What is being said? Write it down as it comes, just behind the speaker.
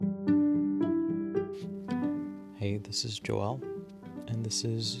Hey, this is Joel, and this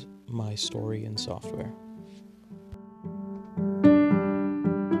is my story in software.